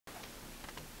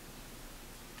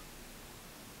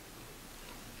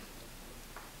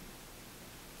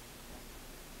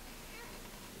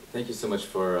Thank you so much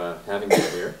for having me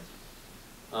here.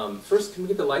 First, can we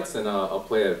get the lights, and I'll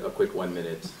play a quick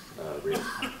 1-minute reel.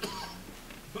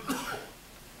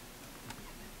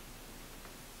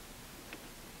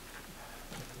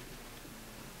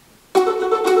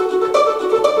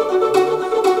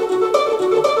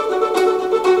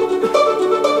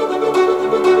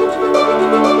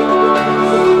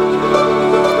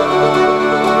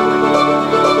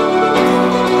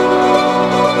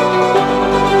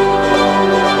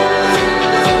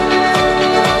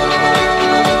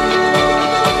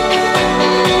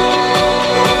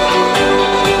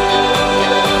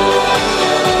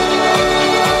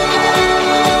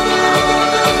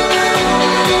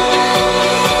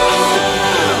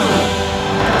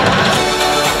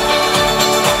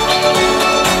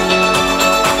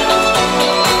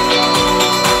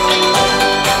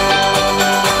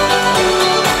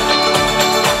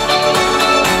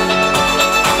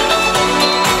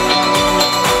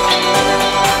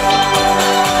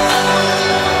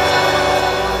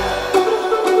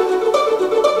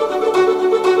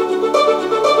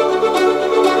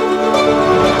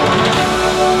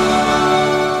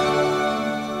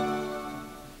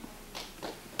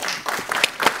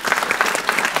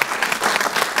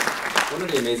 One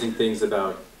of the amazing things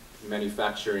about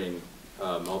manufacturing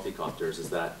multicopters is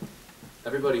that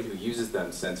everybody who uses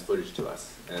them sends footage to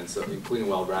us. And so, including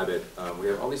Wild Rabbit, we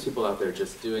have all these people out there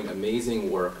just doing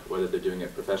amazing work, whether they're doing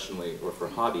it professionally or for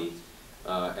hobby,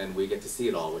 and we get to see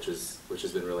it all, which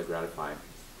has been really gratifying.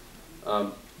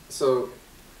 So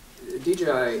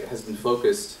DJI has been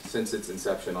focused since its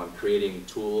inception on creating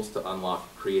tools to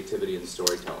unlock creativity and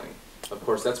storytelling. Of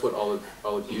course, that's what all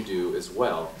of you do as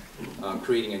well,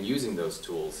 creating and using those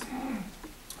tools.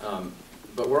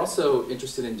 But we're also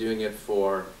interested in doing it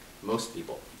for most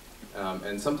people.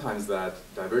 And sometimes that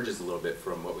diverges a little bit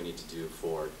from what we need to do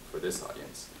for this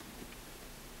audience.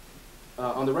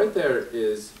 On the right there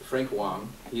is Frank Wang.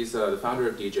 He's the founder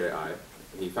of DJI.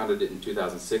 He founded it in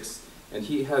 2006, and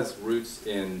he has roots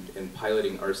in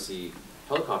piloting RC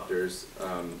helicopters,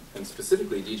 and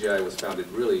specifically DJI was founded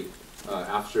really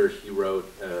after he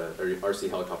wrote an RC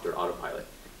helicopter autopilot.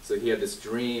 So he had this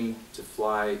dream to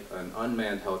fly an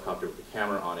unmanned helicopter with a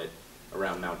camera on it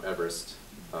around Mount Everest,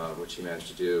 which he managed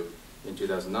to do in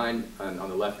 2009. And on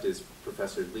the left is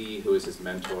Professor Lee, who is his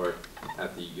mentor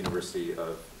at the University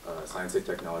of Science and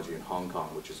Technology in Hong Kong,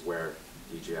 which is where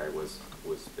DJI was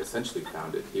essentially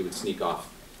founded. He would sneak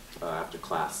off after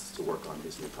class to work on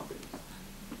his new company.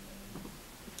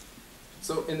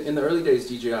 So in the early days,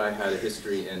 DJI had a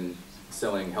history in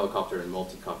selling helicopter and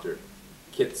multi-copter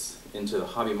kits into the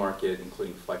hobby market,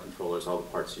 including flight controllers, all the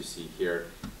parts you see here.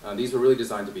 These were really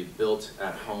designed to be built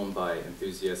at home by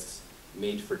enthusiasts,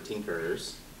 made for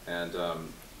tinkerers, and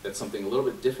that's something a little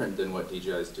bit different than what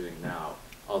DJI is doing now,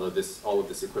 although all of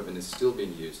this equipment is still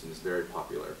being used and is very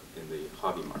popular in the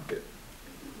hobby market.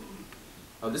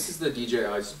 This is the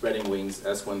DJI Spreading Wings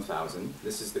S1000.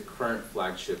 This is the current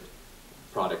flagship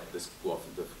product,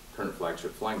 the current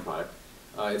flagship flying product.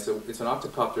 It's an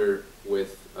octocopter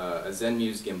with a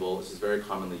Zenmuse gimbal. This is very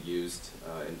commonly used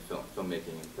in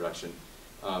filmmaking and production.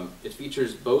 It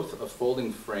features both a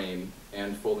folding frame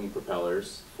and folding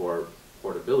propellers for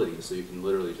portability, so you can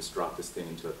literally just drop this thing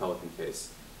into a Pelican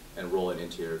case and roll it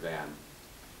into your van.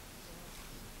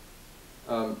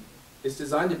 It's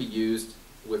designed to be used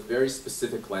with very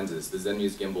specific lenses. The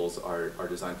Zenmuse gimbals are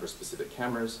designed for specific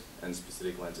cameras and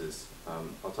specific lenses.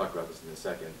 I'll talk about this in a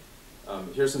second.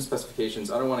 Here's some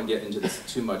specifications. I don't want to get into this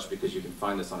too much because you can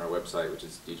find this on our website, which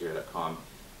is dji.com.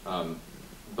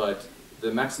 But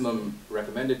the maximum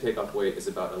recommended takeoff weight is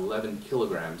about 11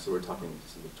 kilograms, so we're talking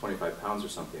 25 pounds or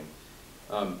something.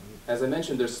 As I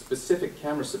mentioned, there's specific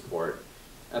camera support.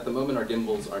 At the moment, our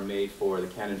gimbals are made for the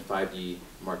Canon 5D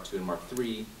Mark II and Mark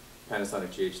III, Panasonic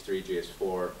GH3,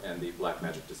 GH4, and the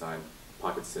Blackmagic Design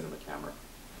Pocket Cinema camera,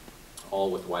 all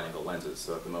with wide-angle lenses.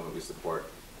 So at the moment, we support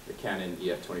the Canon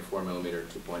EF 24mm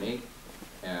 2.8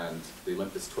 and the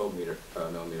Olympus 12mm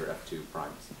f2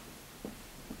 primes.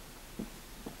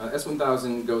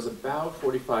 S1000 goes about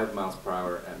 45 miles per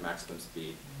hour at maximum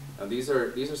speed. These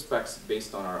are specs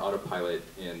based on our autopilot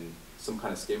in some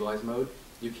kind of stabilized mode.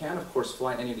 You can, of course,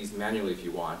 fly any of these manually if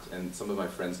you want, and some of my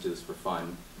friends do this for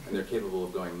fun, and they're capable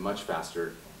of going much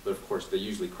faster, but of course they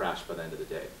usually crash by the end of the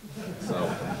day. So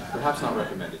perhaps not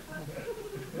recommended.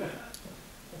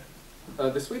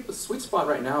 The sweet spot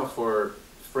right now for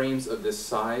frames of this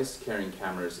size carrying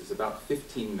cameras is about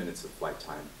 15 minutes of flight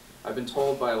time. I've been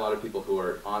told by a lot of people who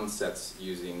are on sets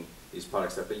using these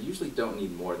products that they usually don't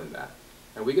need more than that.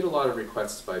 And we get a lot of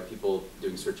requests by people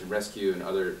doing search and rescue and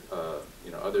other,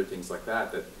 other things like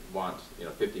that that want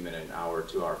 50-minute, an hour,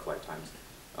 2-hour flight times.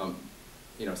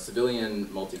 You know, civilian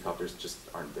multicopters just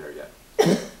aren't there yet.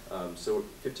 So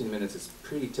 15 minutes is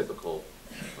pretty typical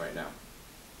right now.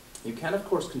 You can, of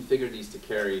course, configure these to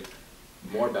carry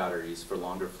more batteries for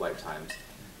longer flight times.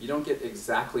 You don't get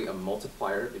exactly a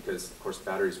multiplier because, of course,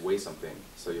 batteries weigh something,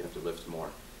 so you have to lift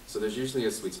more. So there's usually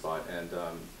a sweet spot, and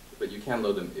but you can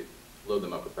load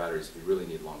them up with batteries if you really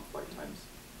need long flight times.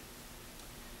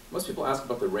 Most people ask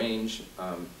about the range.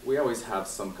 We always have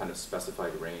some kind of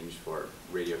specified range for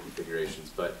radio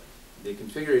configurations, but the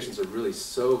configurations are really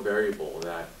so variable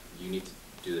that you need to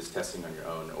do this testing on your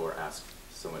own or ask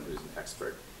someone who's an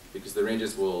expert, because the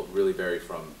ranges will really vary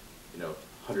from, you know,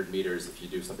 100 meters if you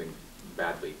do something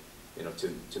badly, you know,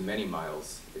 to many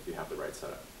miles if you have the right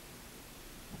setup.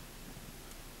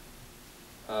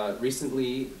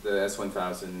 Recently, the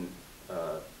S1000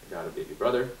 got a baby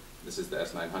brother. This is the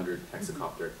S900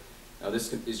 hexacopter. Now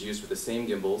this is used with the same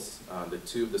gimbals, the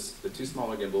two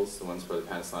smaller gimbals, the ones for the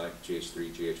Panasonic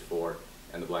GH3, GH4,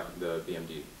 and the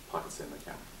BMD pocket cinema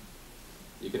camera.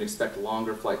 You can expect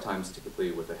longer flight times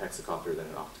typically with a hexacopter than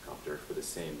an octocopter for the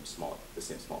same small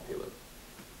payload.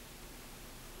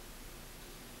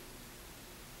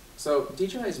 So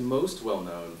DJI is most well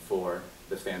known for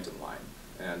the Phantom line,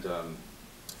 and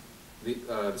this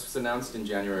was announced in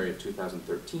January of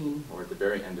 2013, or at the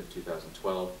very end of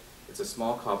 2012. It's a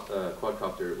small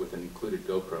quadcopter with an included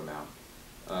GoPro mount.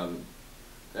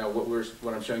 Now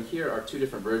what I'm showing here are two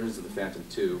different versions of the Phantom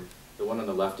 2. The one on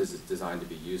the left is designed to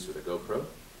be used with a GoPro,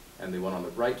 and the one on the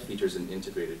right features an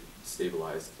integrated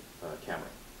stabilized camera.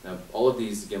 Now all of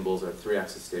these gimbals are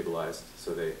 3-axis stabilized,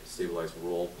 so they stabilize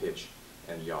roll, pitch,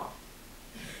 and yaw.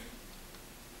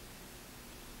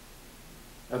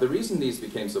 Now the reason these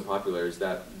became so popular is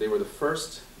that they were the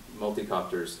first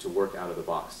multicopters to work out of the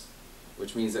box,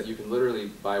 which means that you can literally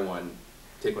buy one,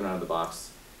 take one out of the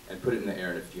box, and put it in the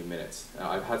air in a few minutes.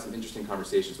 Now I've had some interesting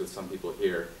conversations with some people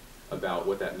here about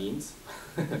what that means,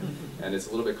 and it's a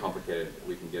little bit complicated.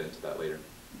 We can get into that later.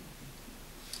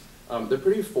 They're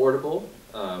pretty affordable,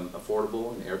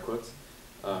 affordable in air quotes,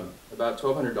 about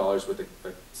 $1,200 with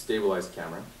a stabilized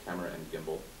camera and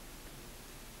gimbal.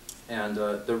 And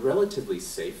they're relatively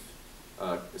safe,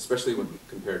 especially when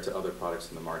compared to other products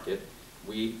in the market.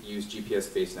 We use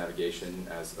GPS-based navigation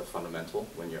as a fundamental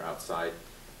when you're outside.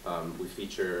 We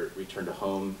feature return to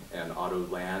home and auto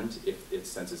land if it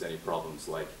senses any problems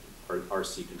like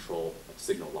RC control, like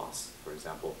signal loss, for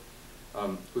example.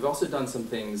 We've also done some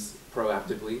things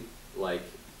proactively, like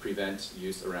prevent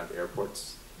use around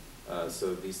airports.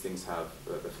 So these things have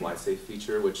the fly safe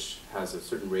feature, which has a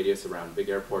certain radius around big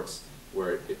airports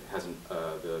where it hasn't,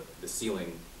 the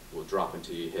ceiling will drop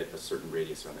until you hit a certain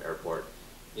radius around the airport,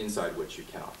 inside which you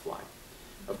cannot fly.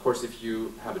 Of course, if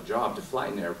you have a job to fly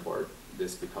in an airport,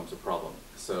 this becomes a problem.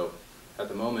 So at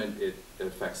the moment, it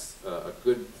affects a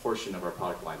good portion of our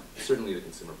product line, certainly the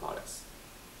consumer products.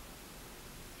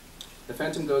 The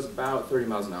Phantom goes about 30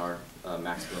 miles an hour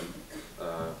maximum,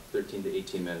 13 to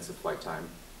 18 minutes of flight time,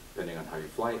 depending on how you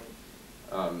fly.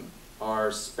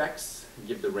 Our specs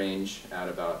give the range at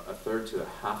about 1/3 to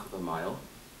 1/2 of a mile.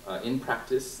 In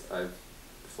practice, I've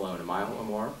flown a mile or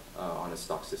more on a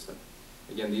stock system.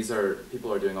 Again,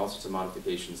 people are doing all sorts of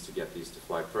modifications to get these to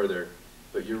fly further,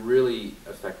 but you're really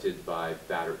affected by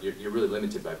you're really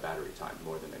limited by battery time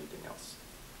more than anything else.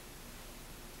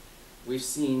 We've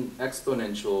seen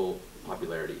exponential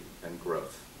popularity and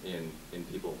growth in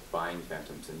people buying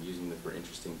Phantoms and using them for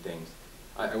interesting things.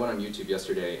 I went on YouTube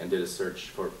yesterday and did a search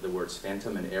for the words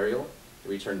Phantom and aerial. It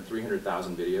returned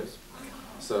 300,000 videos.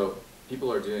 So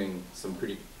people are doing some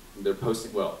they're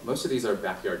posting, well, most of these are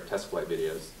backyard test flight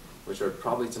videos, which are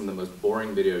probably some of the most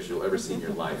boring videos you'll ever see in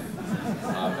your life.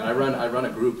 And I run a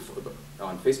group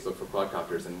on Facebook for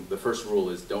quadcopters, and the first rule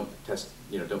is don't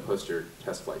post your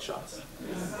test flight shots.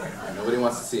 Nobody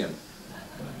wants to see them,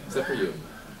 except for you.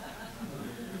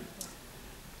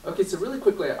 Okay, so really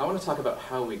quickly, I want to talk about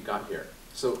how we got here.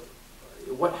 So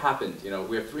what happened?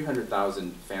 We have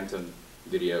 300,000 Phantom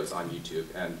videos on YouTube,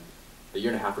 and a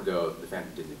year and a half ago, the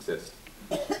Phantom didn't exist.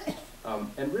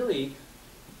 And really,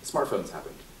 smartphones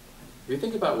happened. If you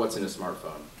think about what's in a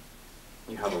smartphone,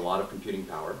 you have a lot of computing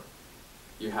power.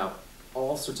 You have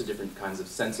all sorts of different kinds of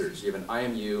sensors. You have an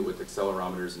IMU with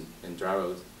accelerometers and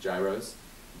gyros,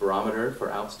 barometer for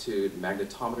altitude,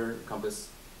 magnetometer, compass.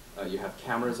 You have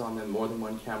cameras on them, more than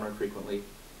one camera frequently.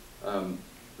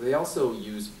 They also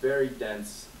use very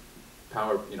dense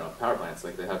power plants,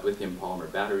 like they have lithium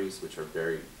polymer batteries, which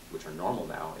are normal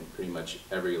now in pretty much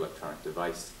every electronic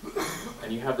device.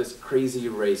 And you have this crazy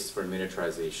race for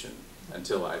miniaturization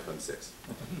until iPhone 6.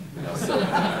 So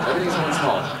everything's going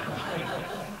small.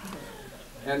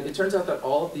 And it turns out that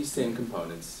all of these same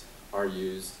components are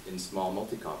used in small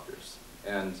multicopters,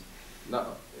 and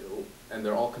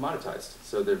they're all commoditized,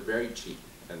 so they're very cheap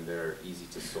and they're easy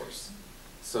to source.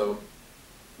 So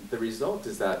the result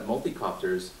is that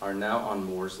multicopters are now on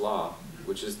Moore's law,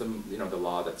 which is the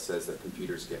law that says that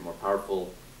computers get more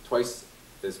powerful, twice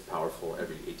as powerful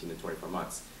every 18 to 24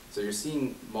 months. So you're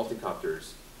seeing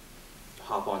multicopters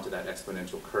hop onto that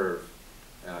exponential curve,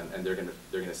 and they're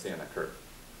gonna stay on that curve.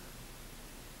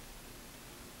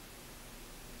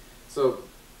 So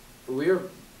we are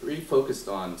really focused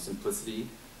on simplicity,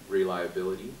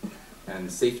 reliability,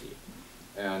 and safety.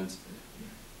 And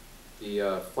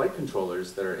the flight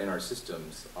controllers that are in our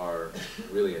systems are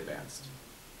really advanced.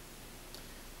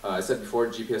 I said before,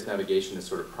 GPS navigation is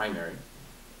sort of primary,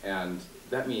 and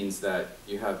that means that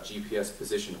you have GPS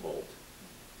position hold.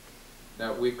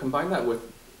 Now, we've combined that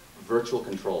with virtual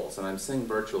controls, and I'm saying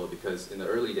virtual because in the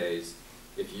early days,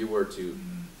 if you were to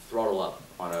throttle up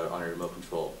on a remote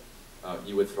control,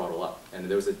 you would throttle up, and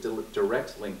there was a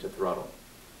direct link to throttle.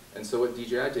 And so what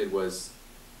DJI did was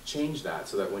change that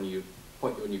so that when you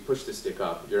push the stick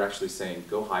up, you're actually saying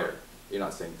go higher. You're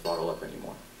not saying throttle up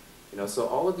anymore. So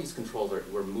all of these controls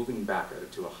we're moving back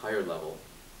to a higher level,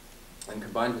 and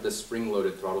combined with the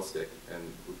spring-loaded throttle stick,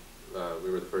 and we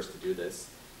were the first to do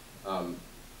this.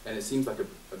 And it seems like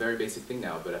a very basic thing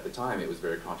now, but at the time it was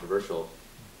very controversial.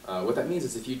 What that means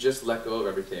is if you just let go of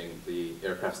everything, the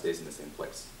aircraft stays in the same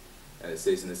place. And it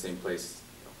stays in the same place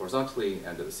horizontally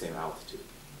and at the same altitude.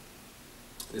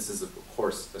 This is, of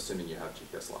course, assuming you have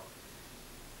GPS lock.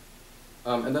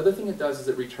 Another thing it does is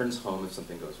it returns home if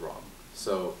something goes wrong.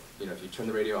 So, if you turn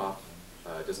the radio off,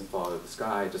 it doesn't fall out of the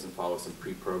sky, it doesn't follow some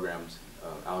pre-programmed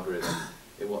algorithm,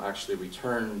 it will actually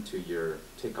return to your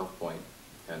takeoff point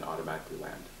and automatically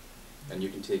land. And you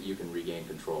can regain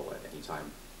control at any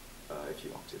time if you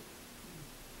want to.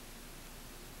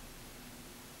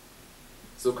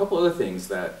 So a couple other things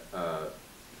that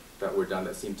were done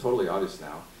that seem totally obvious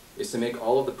now is to make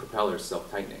all of the propellers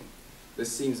self-tightening.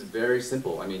 This seems very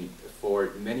simple. I mean,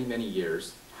 for many, many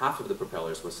years, half of the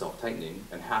propellers were self-tightening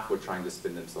and half were trying to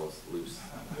spin themselves loose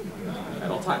at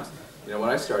all times. When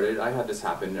I started, I had this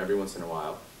happen every once in a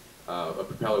while. A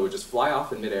propeller would just fly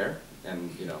off in midair,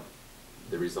 and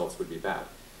the results would be bad.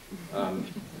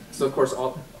 So of course,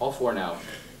 all four now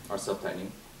are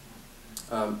self-tightening.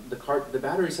 The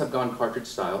batteries have gone cartridge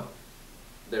style.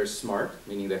 They're smart,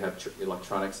 meaning they have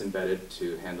electronics embedded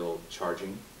to handle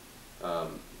charging.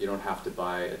 You don't have to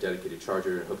buy a dedicated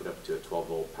charger and hook it up to a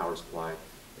 12-volt power supply.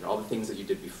 All the things that you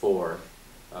did before,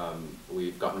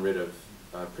 we've gotten rid of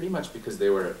pretty much because they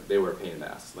were a pain in the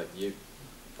ass. Like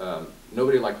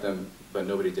nobody liked them, but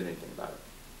nobody did anything about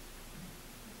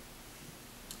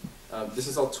it. This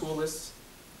is all toolless.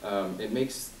 It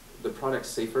makes the product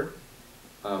safer.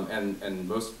 And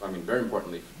very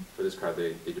importantly for this crowd,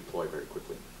 they deploy very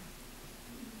quickly.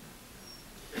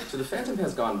 So the Phantom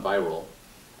has gone viral.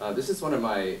 This is one of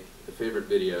my favorite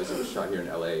videos. It was shot here in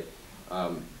LA.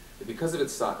 Because of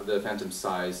the Phantom's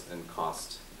size and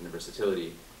cost and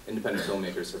versatility, independent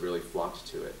filmmakers have really flocked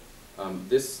to it.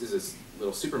 This is a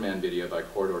little Superman video by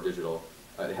Corridor Digital.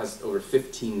 It has over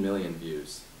 15 million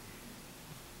views.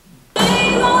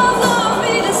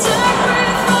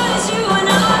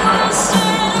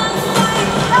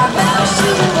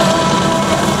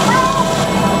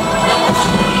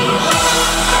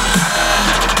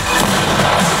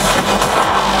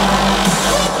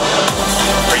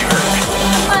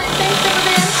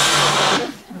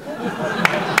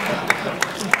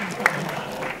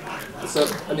 So,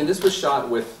 this was shot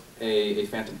with a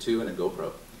Phantom 2 and a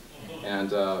GoPro.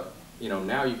 And,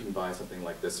 now you can buy something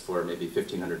like this for maybe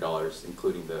 $1,500,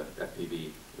 including the FPV,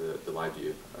 the live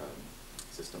view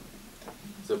system.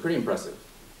 So pretty impressive.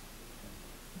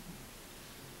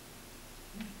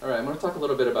 All right, I'm going to talk a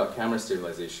little bit about camera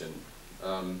stabilization.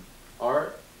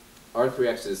 Our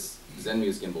 3-axis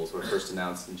Zenmuse gimbals were first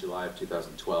announced in July of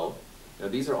 2012.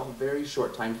 These are all very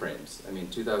short time frames.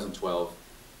 2012,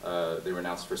 they were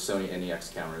announced for Sony NEX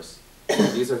cameras.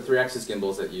 These are 3-axis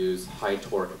gimbals that use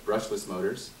high-torque brushless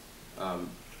motors.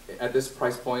 At this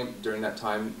price point, during that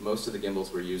time, most of the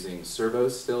gimbals were using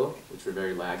servos still, which were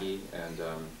very laggy, and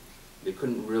they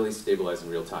couldn't really stabilize in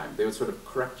real time. They would sort of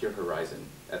correct your horizon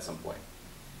at some point.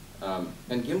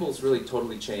 And gimbals really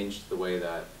totally changed the way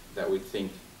that we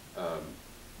think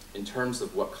in terms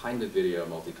of what kind of video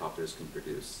multicopters can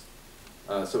produce.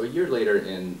 So a year later,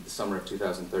 in the summer of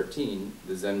 2013,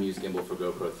 the Zenmuse gimbal for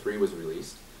GoPro 3 was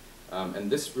released.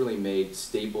 And this really made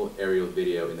stable aerial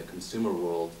video in the consumer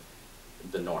world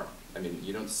the norm.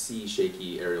 You don't see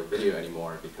shaky aerial video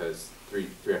anymore because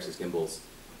 3-axis gimbals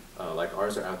like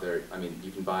ours are out there.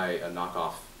 You can buy a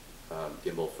knockoff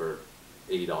gimbal for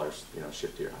 $80,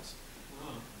 shipped to your house.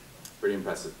 Pretty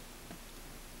impressive.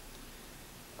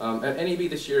 At NAB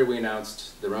this year, we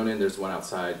announced the Ronin. There's one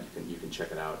outside. You can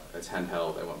check it out. It's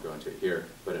handheld. I won't go into it here,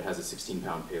 but it has a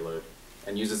 16-pound payload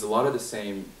and uses a lot of the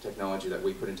same technology that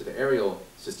we put into the aerial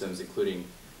systems, including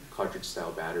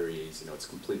cartridge-style batteries. It's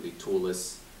completely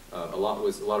toolless. A lot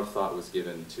of thought was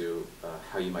given to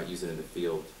how you might use it in the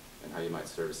field and how you might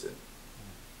service it.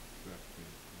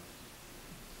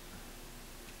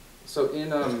 So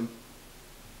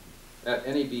at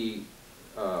NAB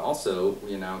also,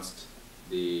 we announced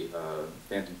the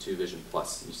Phantom 2 Vision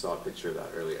Plus. You saw a picture of that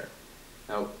earlier.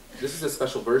 Now, this is a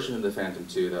special version of the Phantom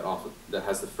 2 that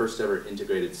has the first ever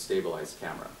integrated stabilized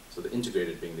camera. So the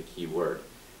integrated being the key word.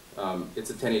 It's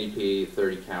a 1080p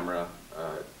 30 camera,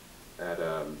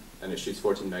 and it shoots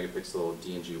 14 megapixel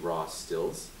DNG RAW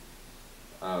stills.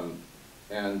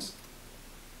 And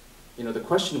the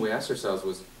question we asked ourselves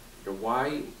was,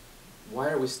 why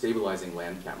are we stabilizing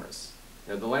land cameras?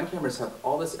 The land cameras have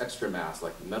all this extra mass,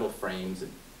 like metal frames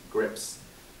and grips,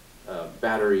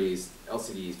 batteries,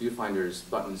 LCDs, viewfinders,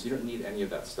 buttons. You don't need any of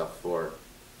that stuff for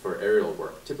aerial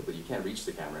work. Typically, you can't reach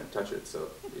the camera and touch it, so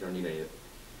you don't need any of it.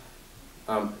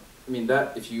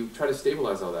 If you try to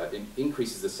stabilize all that, it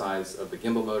increases the size of the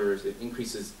gimbal motors. It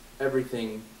increases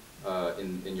everything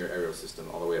in your aerial system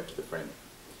all the way up to the frame.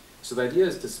 So the idea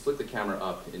is to split the camera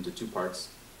up into two parts.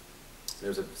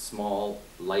 There's a small,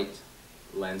 light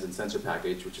lens and sensor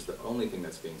package, which is the only thing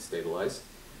that's being stabilized.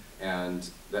 And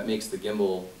that makes the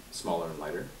gimbal smaller and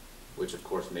lighter, which of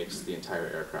course makes the entire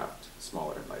aircraft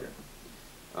smaller and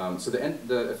lighter. So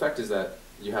the effect is that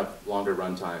you have longer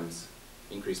run times,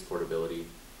 increased portability,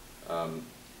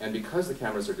 and because the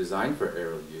cameras are designed for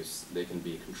aerial use, they can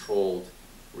be controlled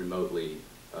remotely,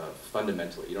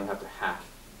 fundamentally. You don't have to hack,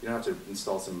 you don't have to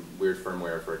install some weird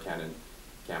firmware for a Canon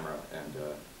camera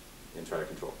and try to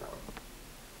control power.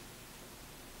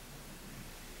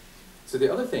 So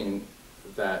the other thing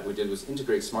that we did was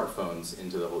integrate smartphones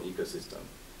into the whole ecosystem.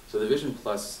 So the Vision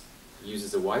Plus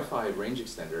uses a Wi-Fi range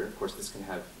extender. Of course, this can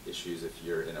have issues if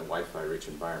you're in a Wi-Fi rich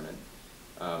environment.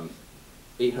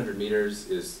 800 meters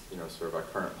is sort of our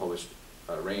current published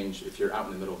range. If you're out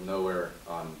in the middle of nowhere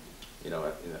on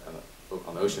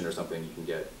on the ocean or something, you can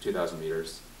get 2,000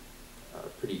 meters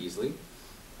pretty easily.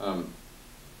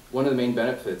 One of the main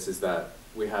benefits is that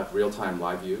we have real-time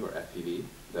live view, or FPV,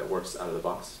 that works out of the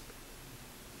box.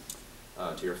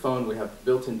 To your phone, we have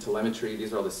built-in telemetry.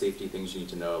 These are all the safety things you need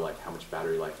to know, like how much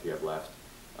battery life you have left.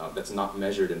 That's not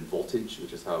measured in voltage,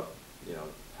 which is how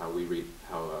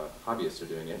hobbyists are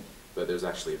doing it. But there's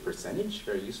actually a percentage,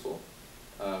 very useful.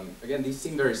 Again, these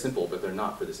seem very simple, but they're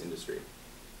not for this industry.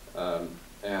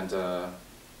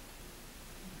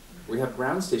 We have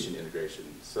ground station integration,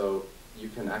 so you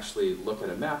can actually look at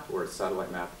a map or a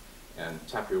satellite map and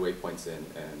tap your waypoints in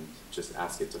and just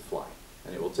ask it to fly.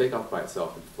 And it will take off by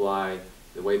itself and fly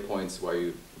the waypoints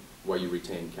while you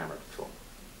retain camera control.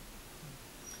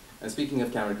 And speaking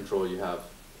of camera control, you have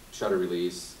shutter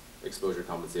release, exposure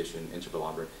compensation,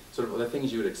 intervalometer. Sort of the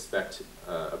things you would expect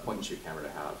a point-and-shoot camera to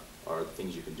have are the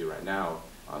things you can do right now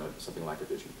on something like a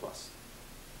Vision Plus.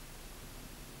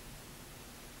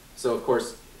 So of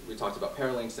course, we talked about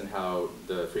paralinks and how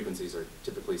the frequencies are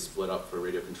typically split up for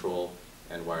radio control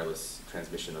and wireless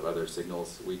transmission of other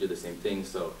signals. We do the same thing.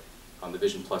 So on the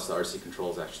Vision Plus, the RC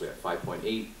control is actually at 5.8,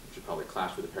 which would probably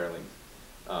clash with the paralink,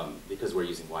 because we're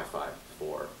using Wi-Fi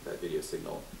for that video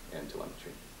signal and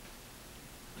telemetry.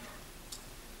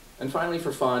 And finally,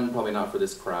 for fun, probably not for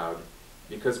this crowd,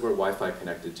 because we're Wi-Fi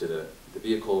connected to the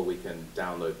vehicle, we can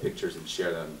download pictures and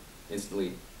share them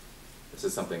instantly. This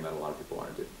is something that a lot of people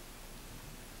want to do.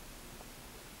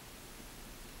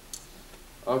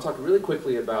 I'll talk really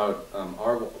quickly about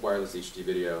our wireless HD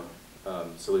video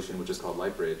solution, which is called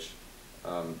Lightbridge.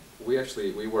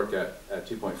 We work at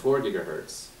 2.4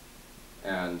 gigahertz,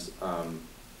 and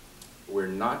we're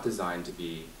not designed to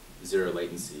be zero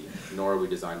latency, nor are we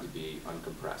designed to be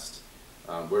uncompressed.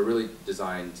 We're really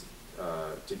designed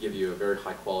to give you a very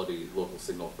high quality local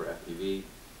signal for FPV,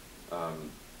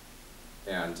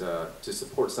 and to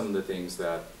support some of the things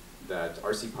that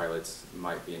RC pilots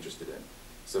might be interested in.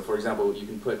 So for example, you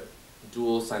can put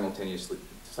dual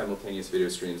simultaneous video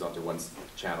streams onto one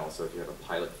channel. So if you have a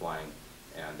pilot flying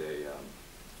and a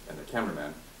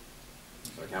cameraman,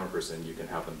 or a camera person, you can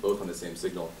have them both on the same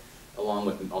signal, along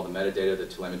with all the metadata, the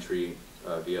telemetry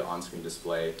via on-screen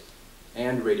display,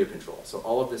 and radio control. So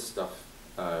all of this stuff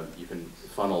you can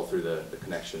funnel through the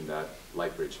connection that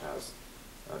Lightbridge has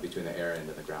between the air end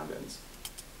and the ground ends.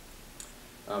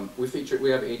 We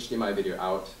have HDMI video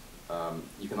out.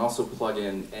 You can also plug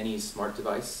in any smart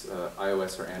device,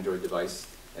 iOS or Android device,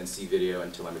 and see video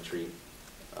and telemetry.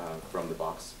 from the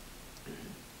box.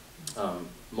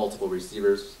 Multiple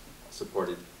receivers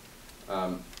supported.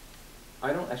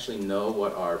 I don't actually know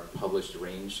what our published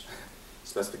range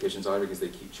specifications are because they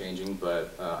keep changing,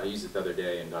 but I used it the other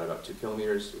day and got about 2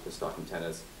 kilometers with the stock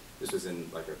antennas. This was in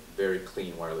like a very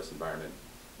clean wireless environment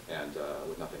and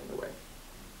with nothing in the way.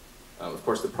 Of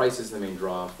course, the price is the main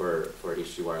draw for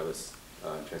HD wireless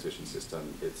transmission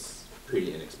system. It's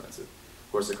pretty inexpensive.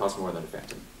 Of course, it costs more than a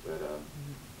Phantom, but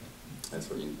that's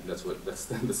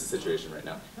the situation right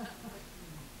now.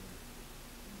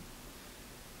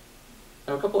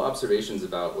 Now, a couple observations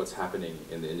about what's happening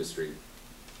in the industry.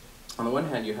 On the one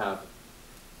hand, you have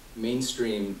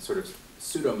mainstream, sort of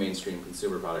pseudo-mainstream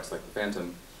consumer products like the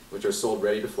Phantom, which are sold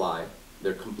ready to fly.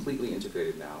 They're completely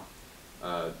integrated now.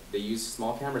 They use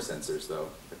small camera sensors, though,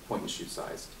 like point-and-shoot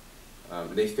sized.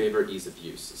 They favor ease of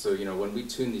use. So, you know, when we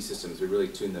tune these systems, we really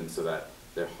tune them so that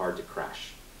they're hard to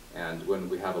crash. And when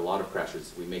we have a lot of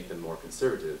crashes, we make them more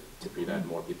conservative to prevent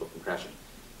more people from crashing.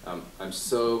 I'm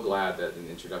so glad that in the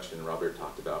introduction, Robert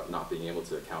talked about not being able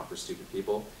to account for stupid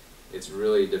people. It's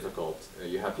really difficult.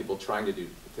 You have people trying to do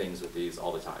things with these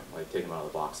all the time, like take them out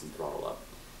of the box and throttle up.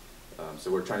 So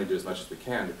we're trying to do as much as we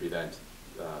can to prevent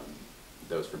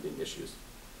those from being issues.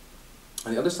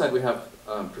 On the other side, we have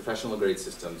professional grade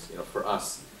systems, you know, for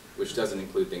us, which doesn't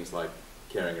include things like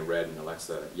carrying a Red and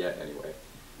Alexa yet anyway.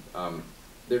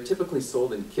 They're typically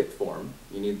sold in kit form.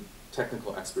 You need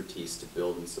technical expertise to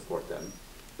build and support them.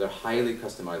 They're highly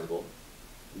customizable.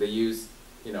 They use,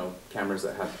 you know, cameras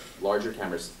that have larger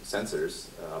camera sensors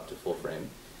up to full frame,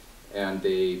 and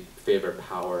they favor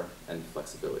power and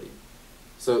flexibility.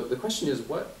 So the question is,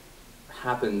 what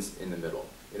happens in the middle?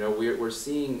 You know, we're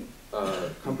seeing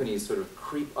companies sort of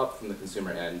creep up from the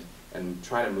consumer end and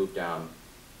try to move down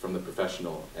from the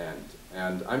professional end.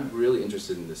 And I'm really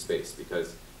interested in this space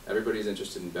because everybody's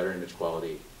interested in better image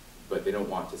quality, but they don't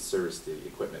want to service the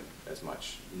equipment as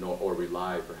much, or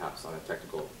rely perhaps on a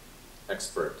technical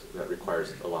expert that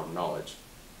requires a lot of knowledge.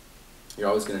 You're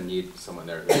always going to need someone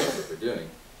there who knows what they're doing,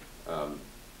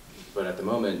 but at the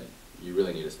moment, you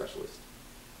really need a specialist.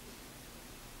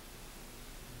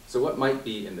 So what might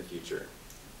be in the future?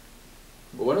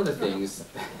 Well, one of the things,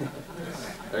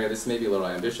 okay, this may be a little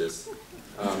ambitious,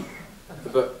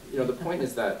 but you know, the point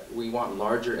is that we want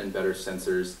larger and better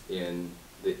sensors in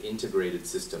the integrated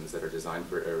systems that are designed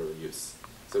for aerial use.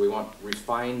 So we want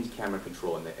refined camera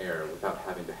control in the air without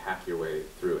having to hack your way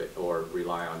through it or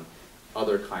rely on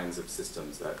other kinds of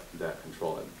systems that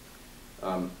control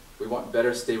it. We want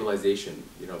better stabilization,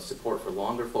 you know, support for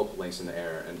longer focal lengths in the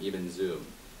air and even zoom.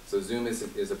 So zoom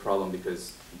is a problem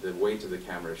because the weight of the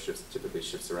camera typically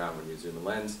shifts around when you zoom a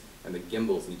lens, and the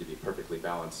gimbals need to be perfectly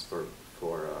balanced for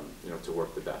you know, to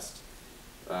work the best.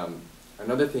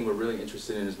 Another thing we're really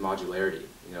interested in is modularity.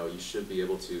 You know, you should be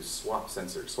able to swap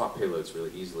sensors, swap payloads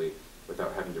really easily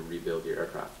without having to rebuild your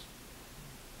aircraft.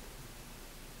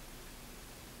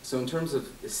 So in terms of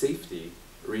safety,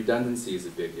 redundancy is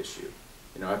a big issue.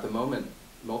 You know, at the moment,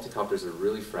 multicopters are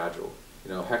really fragile.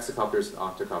 You know, hexacopters and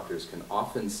octocopters can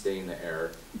often stay in the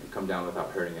air and come down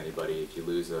without hurting anybody if you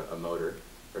lose a motor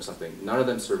or something. None of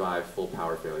them survive full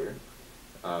power failure.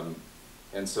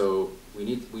 And so we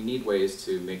need ways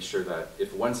to make sure that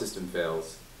if one system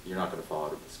fails, you're not going to fall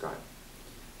out of the sky.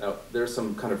 Now, there are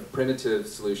some kind of primitive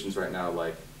solutions right now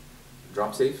like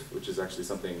DropSafe, which is actually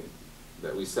something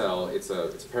that we sell. It's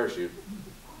a parachute.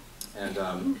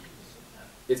 And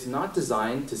it's not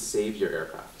designed to save your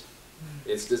aircraft.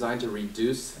 It's designed to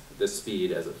reduce the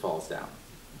speed as it falls down.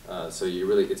 So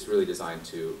it's really designed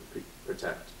to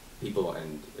protect people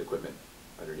and equipment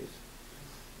underneath.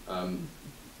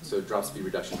 So drop speed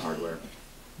reduction hardware.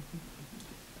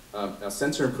 Now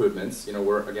sensor improvements, you know,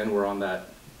 we're on that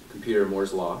computer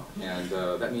Moore's law, and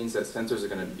that means that sensors are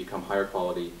going to become higher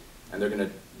quality, and they're going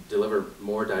to deliver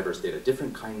more diverse data,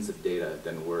 different kinds of data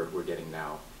than we're getting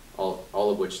now,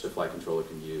 all of which the flight controller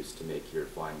can use to make your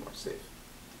flying more safe.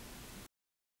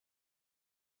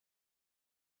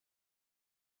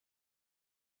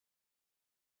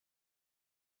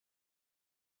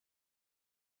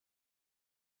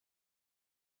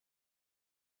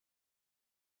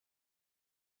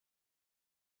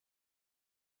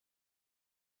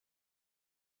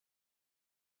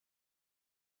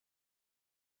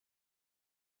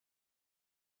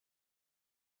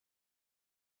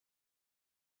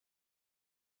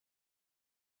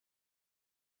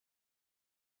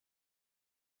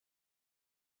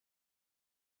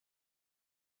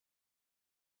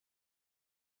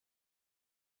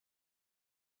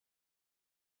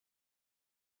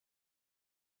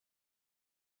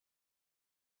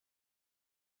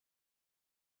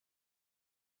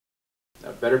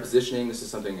 Better positioning, this is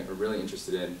something that we're really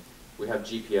interested in. We have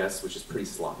GPS, which is pretty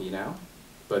sloppy now,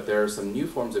 but there are some new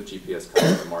forms of GPS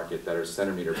coming to the market that are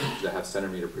that have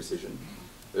centimeter precision.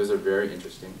 Those are very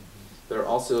interesting. There's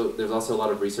also a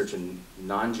lot of research in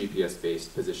non-GPS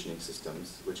based positioning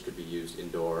systems, which could be used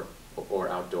indoor or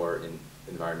outdoor in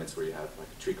environments where you have like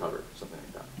a tree cover or something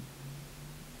like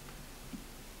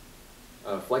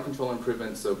that. Flight control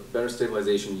improvements, so better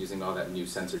stabilization using all that new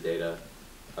sensor data.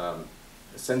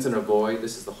 Sense and avoid,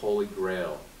 this is the holy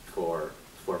grail for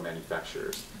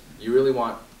manufacturers. You really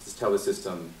want to tell the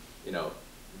system, you know,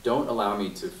 don't allow me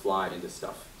to fly into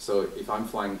stuff. So if I'm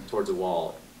flying towards a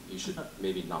wall, you should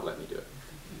maybe not let me do it,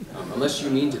 unless you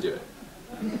mean to do it.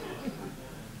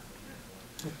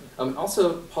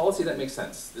 Also, policy that makes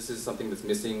sense. This is something that's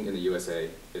missing in the USA.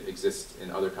 It exists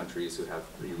in other countries who have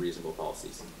pretty reasonable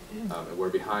policies. And we're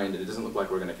behind, and it doesn't look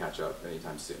like we're going to catch up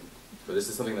anytime soon. But this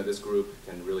is something that this group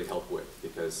can really help with,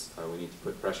 because we need to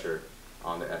put pressure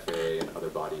on the FAA and other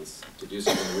bodies to do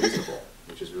something reasonable,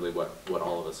 which is really what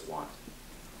all of us want.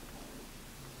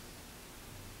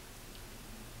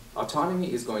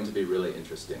 Autonomy is going to be really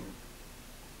interesting.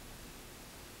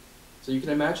 So you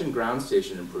can imagine ground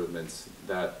station improvements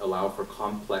that allow for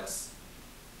complex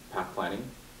path planning.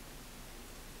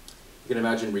 You can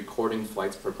imagine recording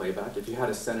flights per playback. If you had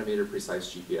a centimeter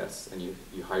precise GPS and you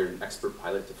hired an expert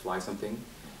pilot to fly something,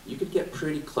 you could get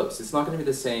pretty close. It's not going to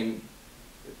be the same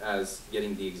as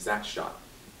getting the exact shot,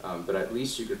 but at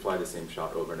least you could fly the same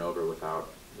shot over and over without,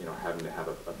 you know, having to have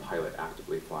a pilot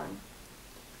actively flying.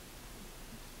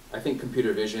 I think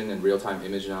computer vision and real-time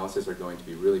image analysis are going to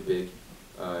be really big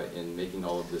in making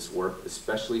all of this work,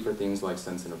 especially for things like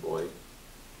sense and avoid.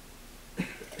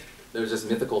 There's this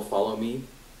mythical follow me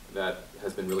that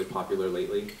has been really popular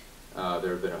lately.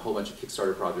 There have been a whole bunch of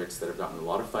Kickstarter projects that have gotten a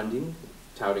lot of funding,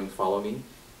 touting follow me.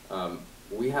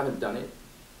 We haven't done it.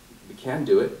 We can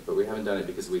do it, but we haven't done it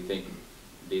because we think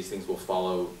these things will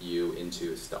follow you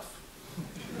into stuff.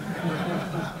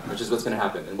 Which is what's going to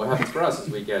happen. And what happens for us is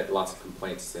we get lots of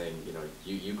complaints saying, you know,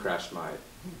 you crashed my,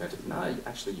 no,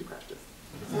 actually you crashed it.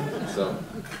 So,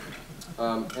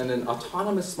 and then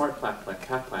autonomous smart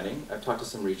path planning. I've talked to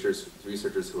some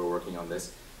researchers who are working on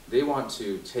this. They want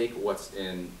to take what's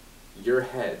in your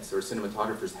heads or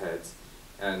cinematographers' heads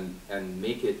and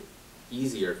make it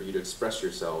easier for you to express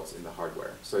yourselves in the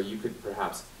hardware. So you could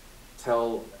perhaps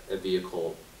tell a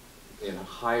vehicle in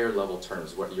higher level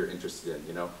terms what you're interested in,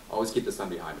 you know, always keep the sun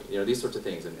behind me, you know, these sorts of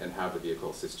things, and have the vehicle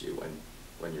assist you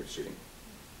when you're shooting.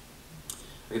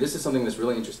 Okay, this is something that's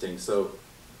really interesting. So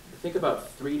think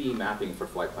about 3D mapping for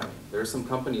flight planning. There are some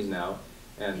companies now,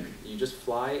 and you just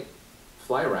fly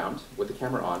around with the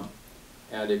camera on,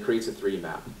 and it creates a 3D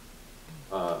map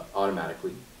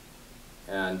automatically.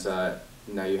 And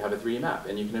now you have a 3D map,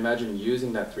 and you can imagine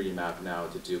using that 3D map now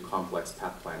to do complex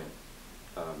path planning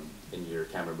in your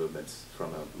camera movements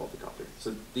from a multicopter.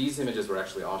 So these images were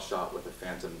actually all shot with a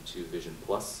Phantom 2 Vision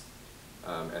Plus,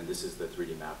 and this is the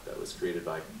 3D map that was created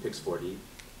by Pix4D.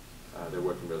 They're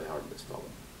working really hard on this problem.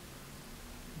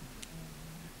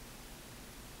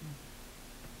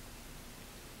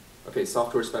 Okay,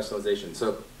 software specialization.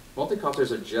 So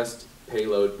multicopters are just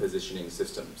payload positioning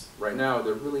systems. Right now,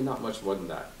 they're really not much more than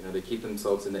that. You know, they keep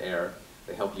themselves in the air.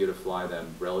 They help you to fly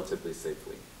them relatively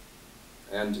safely.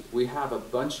 And we have a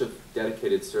bunch of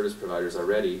dedicated service providers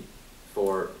already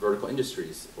for vertical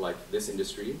industries, like this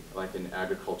industry, like in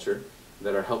agriculture,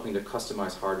 that are helping to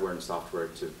customize hardware and software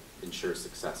to ensure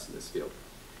success in this field.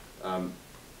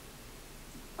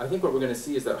 I think what we're going to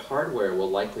see is that hardware will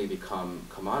likely become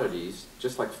commodities,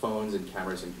 just like phones and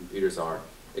cameras and computers are,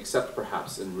 except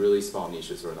perhaps in really small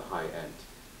niches or in the high end.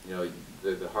 You know,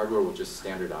 the hardware will just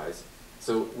standardize.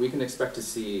 So we can expect to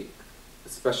see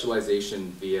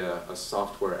specialization via a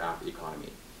software app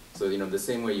economy. So, you know, the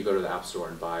same way you go to the App Store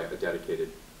and buy a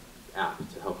dedicated app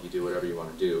to help you do whatever you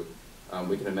want to do,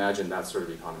 we can imagine that sort of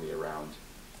economy around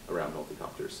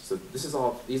multicopters. So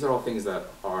these are all things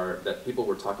that people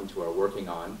we're talking to are working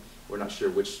on. We're not sure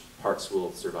which parts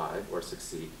will survive or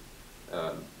succeed,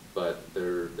 but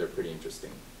they're pretty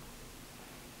interesting.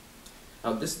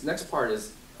 Now this next part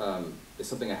is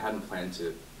something I hadn't planned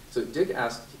to. So Dick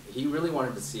asked, he really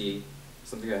wanted to see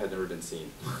something that had never been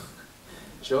seen.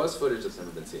 Show us footage that's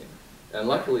never been seen. And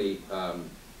luckily,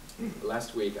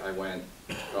 last week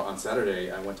on Saturday,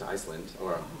 I went to Iceland,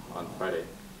 or on Friday,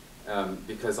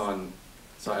 because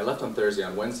so I left on Thursday.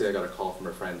 On Wednesday, I got a call from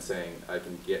a friend saying, I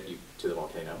can get you to the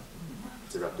volcano.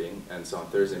 It's erupting. And so on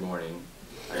Thursday morning,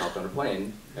 I hopped on a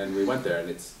plane, and we went there, and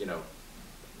it's, you know,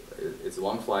 it's a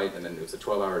long flight, and then it was a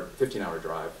 15-hour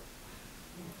drive.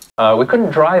 We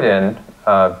couldn't drive in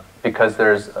because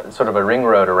there's sort of a ring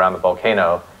road around the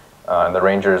volcano and the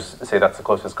rangers say that's the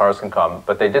closest cars can come.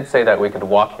 But they did say that we could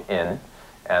walk in,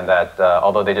 and that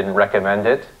although they didn't recommend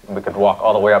it, we could walk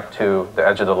all the way up to the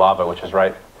edge of the lava, which is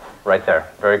right there,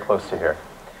 very close to here.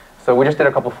 So we just did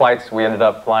a couple flights. We ended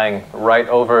up flying right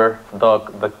over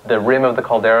the rim of the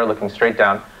caldera, looking straight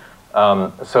down.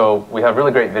 So we have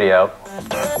really great video.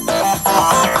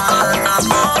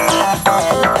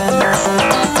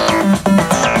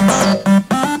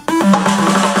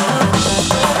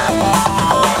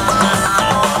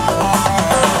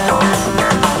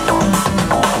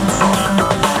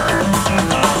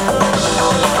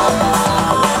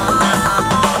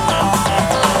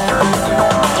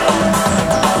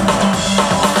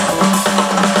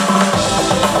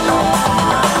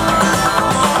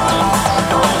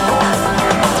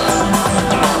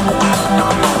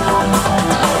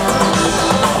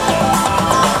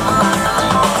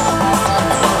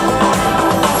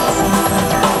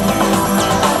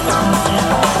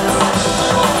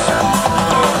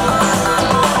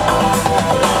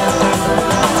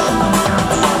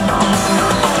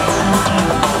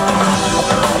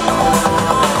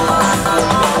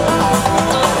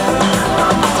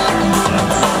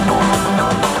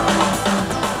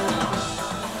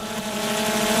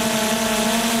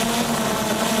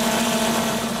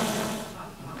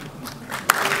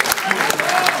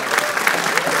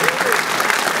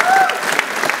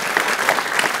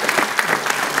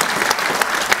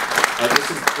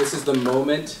 This is the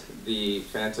moment the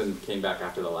Phantom came back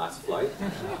after the last flight.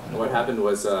 And what happened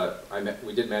was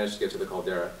we did manage to get to the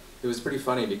caldera. It was pretty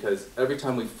funny because every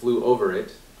time we flew over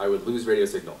it, I would lose radio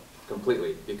signal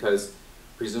completely because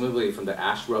presumably from the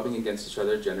ash rubbing against each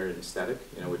other generated static,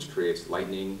 which creates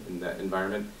lightning in that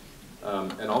environment.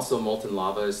 And also molten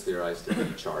lava is theorized to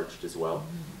be charged as well.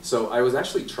 So I was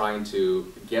actually trying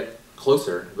to get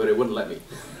closer, but it wouldn't let me.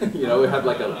 It had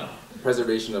like a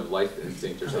preservation of life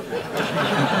instinct or something.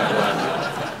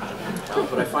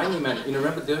 But I finally managed,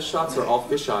 remember those shots are all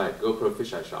fisheye, GoPro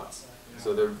fisheye shots.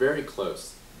 So they're very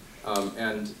close.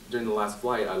 And during the last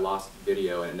flight, I lost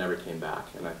video and it never came back.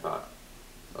 And I thought,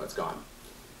 oh, it's gone.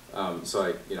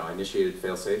 So I initiated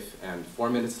failsafe, and 4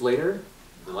 minutes later,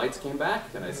 the lights came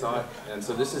back and I saw it. And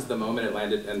so this is the moment it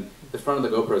landed, and the front of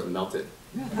the GoPro is melted.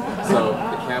 So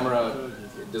the camera,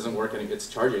 it doesn't work, and it's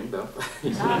charging though.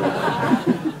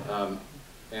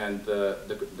 And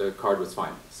the card was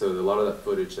fine. So a lot of that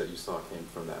footage that you saw came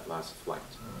from that last flight.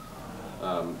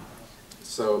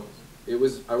 So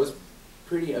I was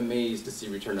pretty amazed to see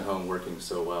Return to Home working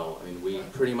so well. I mean, we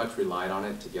pretty much relied on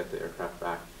it to get the aircraft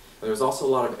back. There was also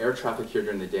a lot of air traffic here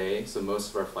during the day, so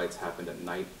most of our flights happened at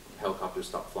night. Helicopters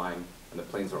stopped flying, and the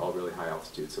planes are all really high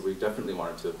altitude, so we definitely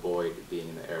wanted to avoid being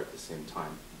in the air at the same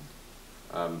time.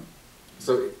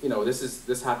 So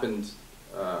this happened.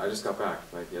 I just got back,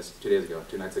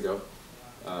 2 nights ago.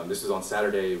 This was on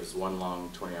Saturday. It was one long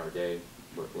 20-hour day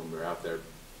when we were out there,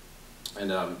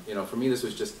 and for me,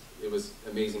 it was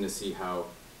amazing to see how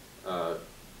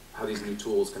these new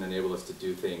tools can enable us to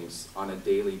do things on a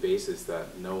daily basis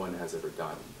that no one has ever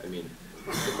done. I mean,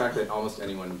 the fact that almost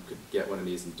anyone could get one of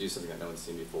these and do something that no one's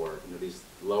seen before. These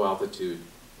low altitude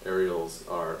aerials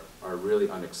are really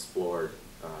unexplored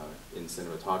in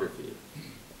cinematography,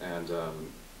 and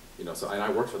and I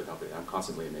work for the company. I'm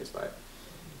constantly amazed by it.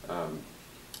 I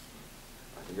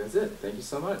think that's it. Thank you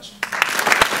so much.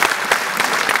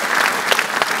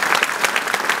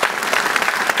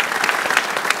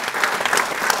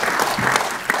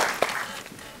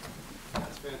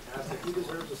 He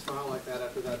deserves a smile like that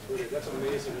after that footage. That's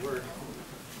amazing work.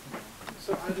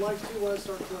 So I'd like to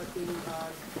start collecting,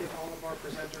 get all of our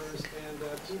presenters and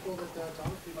people that,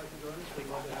 Tom, if you'd like to join us, we'd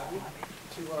love to have you,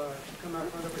 to come out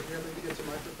front over here, maybe get some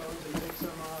microphones and take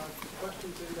some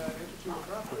questions and answers to the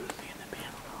crowd, please.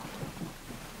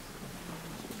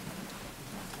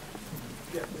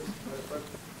 Yeah,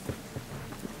 please.